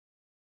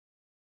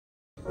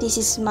This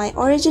is my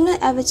original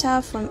avatar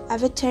from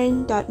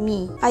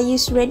avatarn.me. I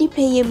use Ready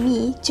Player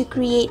Me to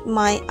create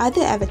my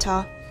other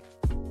avatar.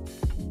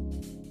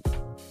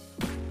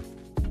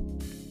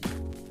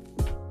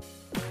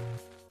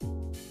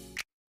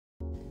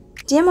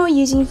 Demo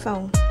using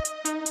phone.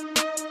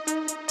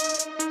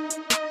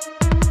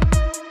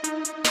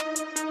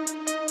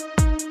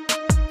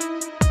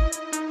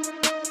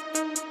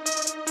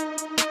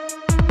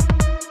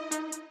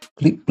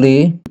 Click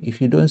play.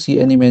 If you don't see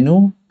any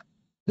menu,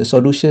 the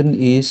solution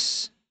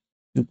is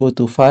you go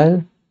to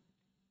File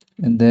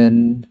and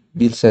then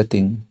Build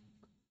Setting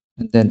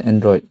and then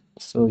Android.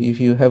 So if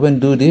you haven't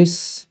do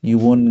this, you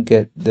won't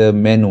get the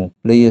menu.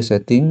 Player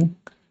setting,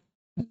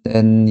 and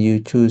then you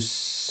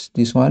choose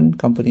this one,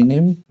 company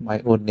name, my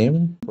own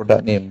name,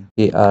 product name,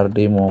 AR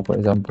demo for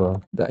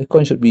example. The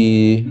icon should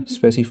be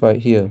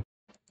specified here.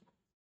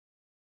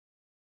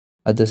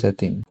 Other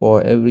setting.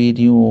 For every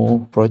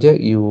new project,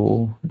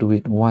 you do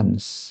it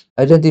once.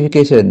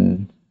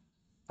 Identification.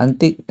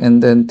 Untick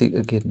and then tick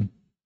again.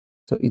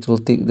 So it will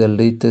take the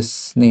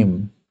latest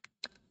name.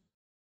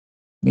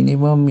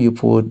 Minimum you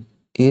put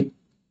 8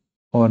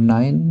 or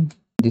 9.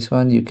 This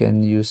one you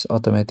can use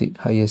automatic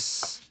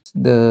highest.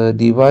 The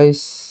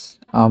device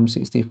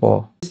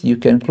ARM64. You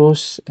can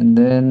close and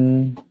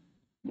then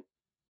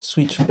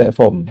switch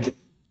platform.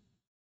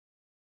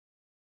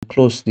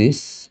 Close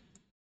this.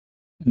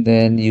 And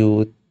then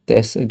you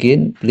test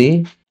again,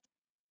 play.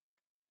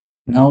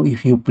 Now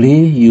if you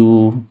play,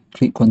 you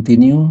click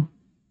continue,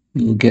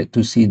 you get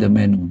to see the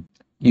menu.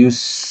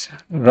 Use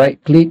right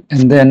click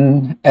and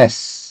then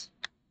S.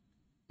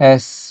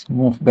 S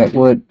move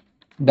backward,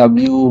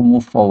 W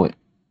move forward.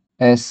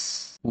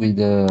 S with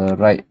the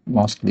right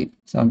mouse click.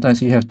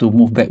 Sometimes you have to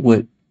move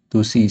backward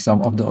to see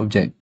some of the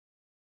object.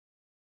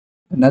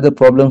 Another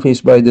problem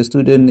faced by the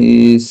student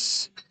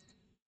is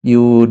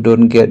you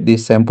don't get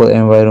this sample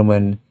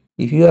environment.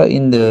 If you are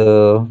in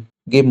the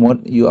game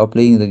mode, you are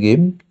playing the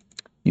game,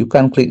 you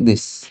can't click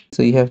this.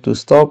 So you have to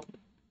stop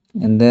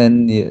and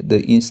then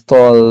the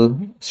install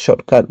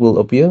shortcut will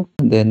appear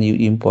and then you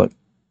import.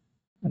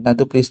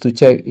 Another place to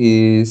check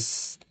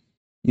is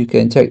you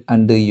can check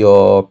under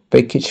your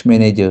package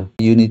manager,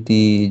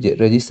 Unity Jet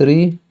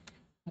Registry,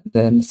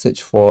 then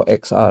search for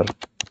XR.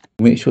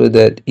 Make sure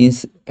that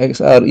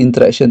XR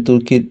interaction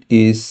toolkit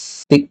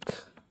is ticked.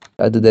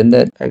 Other than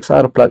that,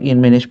 XR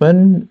plugin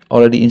management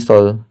already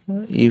installed.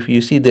 If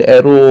you see the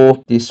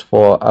arrow, this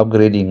for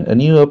upgrading. A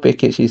newer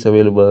package is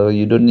available.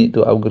 You don't need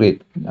to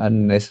upgrade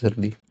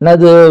unnecessarily.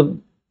 Another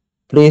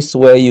place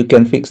where you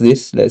can fix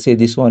this, let's say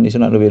this one is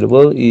not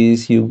available,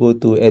 is you go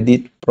to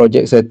edit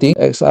project setting,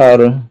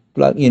 XR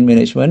plugin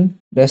management,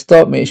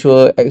 desktop, make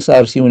sure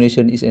XR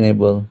simulation is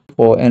enabled.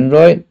 For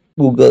Android,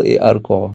 Google AR Core.